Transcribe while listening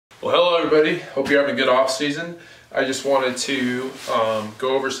Well, hello everybody. Hope you're having a good off season. I just wanted to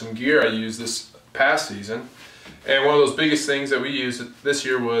go over some gear I used this past season. And one of those biggest things that we used this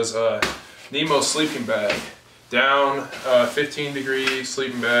year was a NEMO sleeping bag. Down 15 degree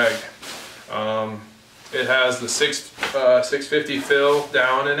sleeping bag. It has the 650 fill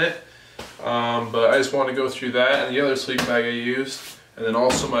down in it. But I just want to go through that and the other sleeping bag I used. And then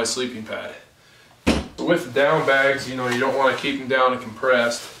also my sleeping pad. So with the down bags, you know, you don't want to keep them down and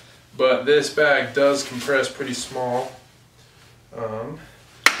compressed. But this bag does compress pretty small.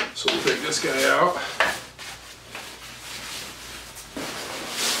 So we'll take this guy out.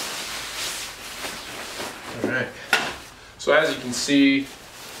 Alright. So as you can see,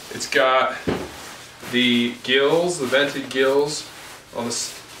 it's got the gills, the vented gills on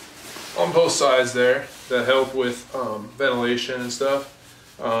both sides there that help with ventilation and stuff.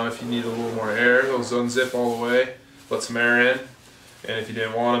 If you need a little more air, those unzip all the way, let some air in. And if you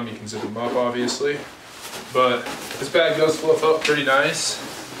didn't want them, you can zip them up, obviously. But this bag does fluff up pretty nice.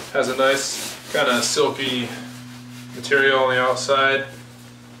 Has a nice kind of silky material on the outside.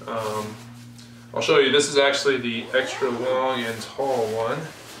 I'll show you, this is actually the extra long and tall one.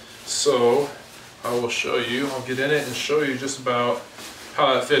 So I will show you, I'll get in it and show you just about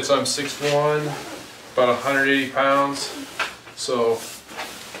how that fits. I'm 6'1", about 180 pounds. So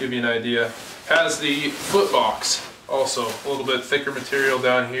give you an idea. Has the foot box. Also, a little bit thicker material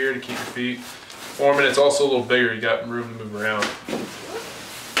down here to keep your feet warm, and it's also a little bigger. You got room to move around.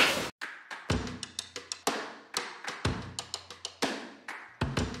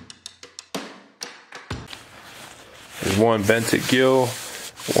 There's one vented gill,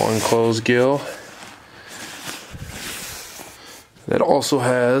 one closed gill. That also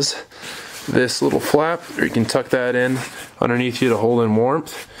has this little flap, or you can tuck that in underneath you to hold in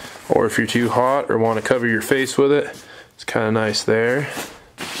warmth. Or if you're too hot or want to cover your face with it, it's kind of nice there.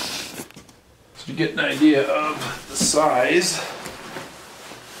 So you get an idea of the size.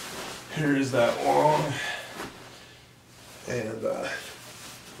 Here is that long. And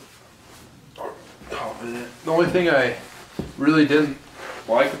hop in it. The only thing I really didn't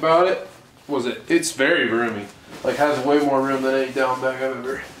like about it was it's very roomy. Like, has way more room than any down bag I've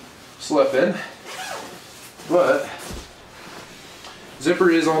ever slept in. But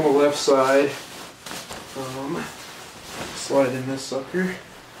zipper is on the left side. Slide in this sucker.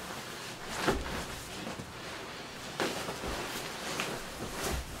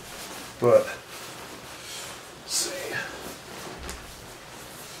 But let's see.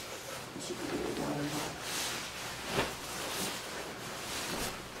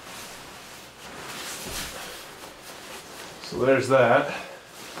 So there's that.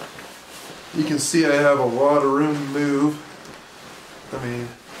 You can see I have a lot of room to move. I mean,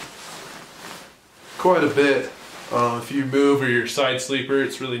 quite a bit. If you move or you're a side sleeper,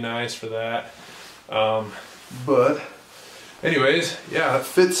 it's really nice for that. But anyways, yeah, it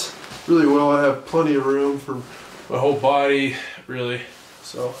fits really well. I have plenty of room for my whole body, really.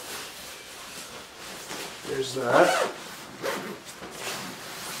 So there's that.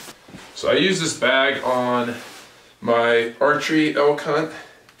 So I use this bag on my archery elk hunt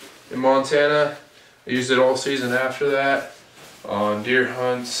in Montana. I used it all season after that. On deer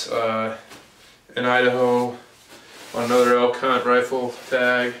hunts in Idaho, on another elk hunt rifle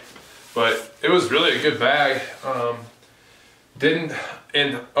tag, but it was really a good bag. In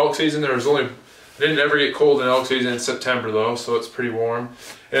elk season there was I didn't ever get cold in elk season in September though, so it's pretty warm.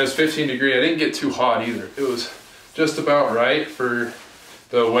 And it was 15 degrees. I didn't get too hot either. It was just about right for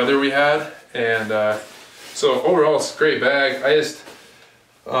the weather we had, and so overall it's a great bag. I just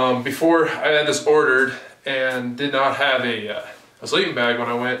before I had this ordered and did not have a sleeping bag when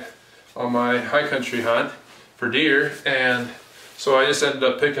I went on my high country hunt for deer, and so I just ended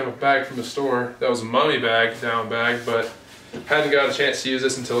up picking up a bag from the store that was a mummy bag, down bag, but hadn't got a chance to use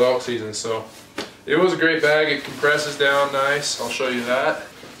this until elk season. So it was a great bag. It compresses down nice. I'll show you that.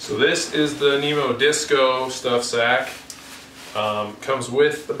 So this is the NEMO Disco stuff sack. Comes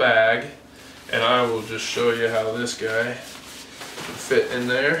with the bag, and I will just show you how this guy can fit in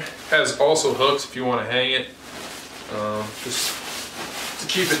there. Has also hooks if you want to hang it, just to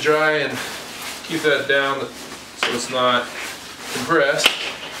keep it dry and keep that down so it's not compressed.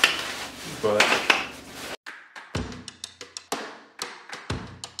 But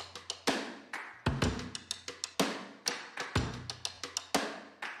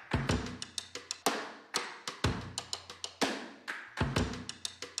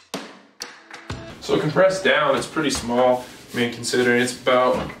so compressed down, it's pretty small. I mean, considering it's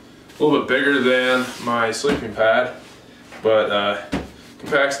about a little bit bigger than my sleeping pad, but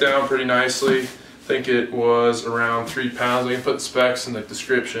compacts down pretty nicely. I think it was around 3 pounds. I can put the specs in the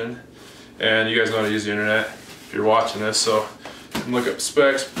description, and you guys know how to use the internet if you're watching this, so you can look up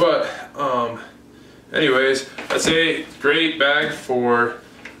specs. But anyways, I'd say great bag for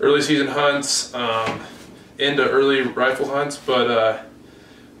early season hunts, into early rifle hunts, but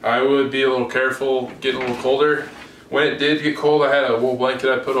I would be a little careful getting a little colder. When it did get cold, I had a wool blanket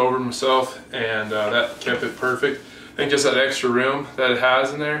I put over myself, and that kept it perfect. I think just that extra room that it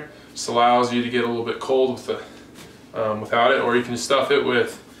has in there just allows you to get a little bit cold with the, without it, or you can stuff it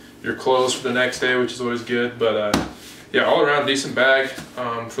with your clothes for the next day, which is always good. But yeah, all around decent bag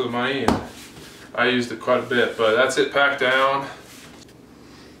for the money, and I used it quite a bit. But that's it packed down.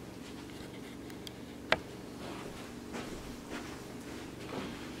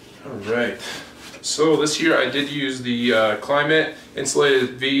 Alright, so this year I did use the Climate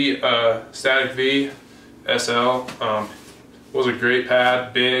Insulated V, Static V SL. Was a great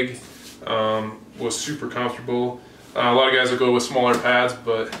pad, big, was super comfortable. A lot of guys will go with smaller pads,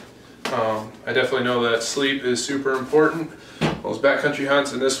 but I definitely know that sleep is super important. Those backcountry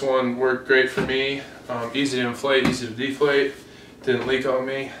hunts, and this one worked great for me. Easy to inflate, easy to deflate, didn't leak on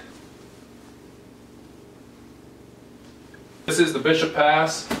me. This is the Bishop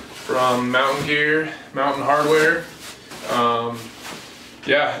Pass from Mountain Gear, Mountain Hardware.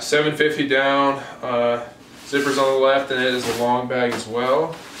 Yeah, 750 down, zippers on the left, and it is a long bag as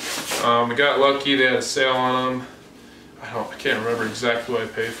well. I got lucky, they had a sale on them. I can't remember exactly what I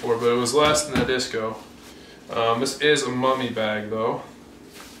paid for, but it was less than the Disco. This is a mummy bag though.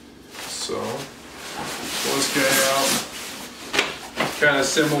 So, pull this guy out. Kind of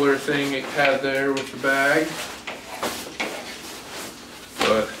similar thing it had there with the bag.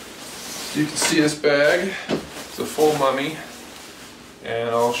 But you can see this bag, it's a full mummy, and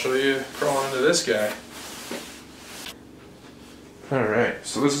I'll show you crawling into this guy. Alright,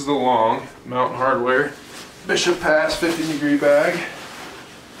 so this is the long Mountain Hardware Bishop Pass 50-degree bag.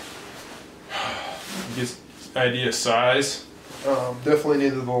 Gives an idea of size. Definitely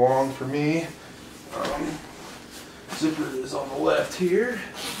needed the long for me. Zipper is on the left here.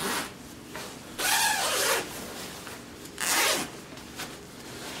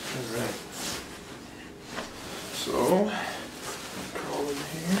 Alright, so crawl in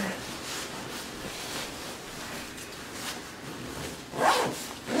here.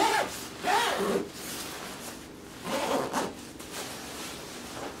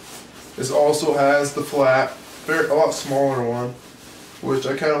 This also has the flap, a lot smaller one, which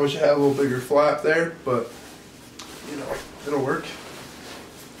I kind of wish I had a little bigger flap there, but you know, it'll work.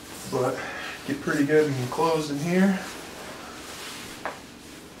 But get pretty good and closed in here.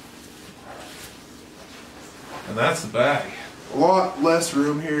 And that's the bag. A lot less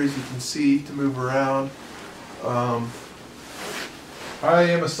room here, as you can see, to move around. I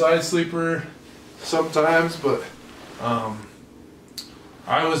am a side sleeper sometimes, but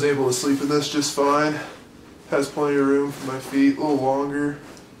I was able to sleep in this just fine. Has plenty of room for my feet, a little longer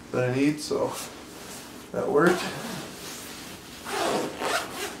than I need, so that worked.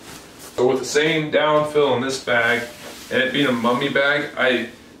 So with the same downfill in this bag, and it being a mummy bag, I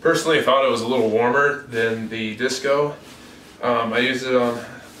personally thought it was a little warmer than the Disco. I used it on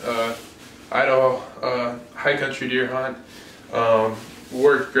Idaho high country deer hunt.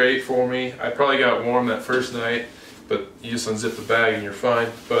 Worked great for me. I probably got warm that first night, but you just unzip the bag and you're fine.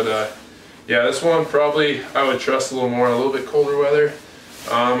 But yeah, this one probably I would trust a little more in a little bit colder weather.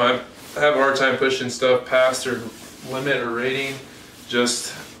 I have a hard time pushing stuff past their limit or rating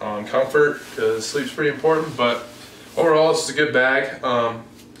just on comfort, because sleep's pretty important. But overall, it's a good bag.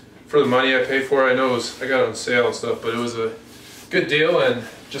 For the money I paid for it, I know I got it on sale and stuff, but it was a good deal and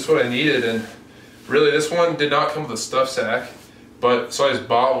just what I needed. And really, this one did not come with a stuff sack, but so I just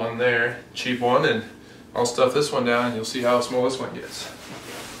bought one there, cheap one, and I'll stuff this one down and you'll see how small this one gets.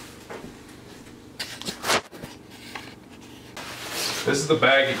 This is the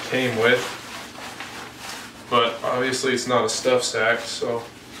bag it came with, but obviously it's not a stuff sack, so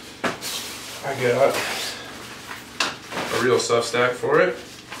I got a real stuff sack for it.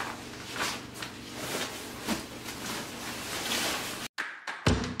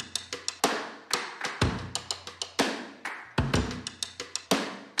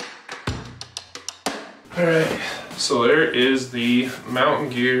 Alright, so there is the Mountain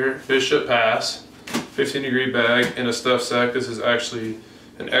Gear Bishop Pass 15-degree bag in a stuff sack. This is actually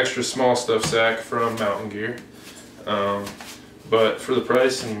an extra small stuff sack from Mountain Gear. But for the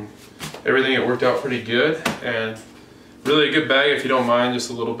price and everything, it worked out pretty good, and really a good bag if you don't mind just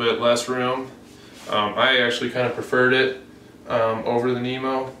a little bit less room. I actually kind of preferred it over the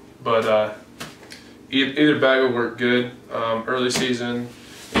NEMO, but either bag will work good. Early season,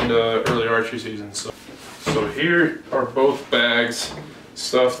 into early archery season. So here are both bags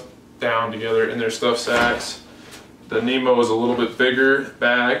stuffed down together in their stuff sacks. The NEMO is a little bit bigger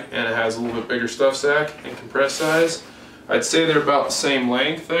bag and it has a little bit bigger stuff sack and compressed size. I'd say they're about the same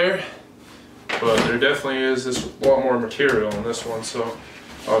length there, but there definitely is a lot more material in this one, so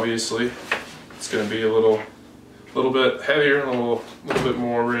obviously it's going to be a little bit heavier and a little bit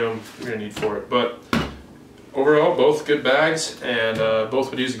more room you're going to need for it. But overall, both good bags, and both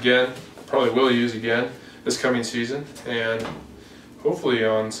would use again, probably will use again this coming season, and hopefully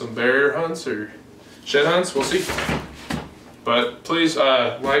on some bear hunts or shed hunts, we'll see. But please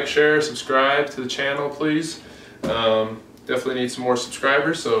like, share, subscribe to the channel, please. Definitely need some more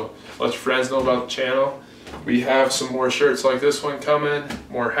subscribers, so let your friends know about the channel. We have some more shirts like this one coming,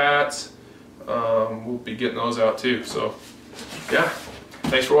 more hats. We'll be getting those out too. So yeah,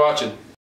 thanks for watching.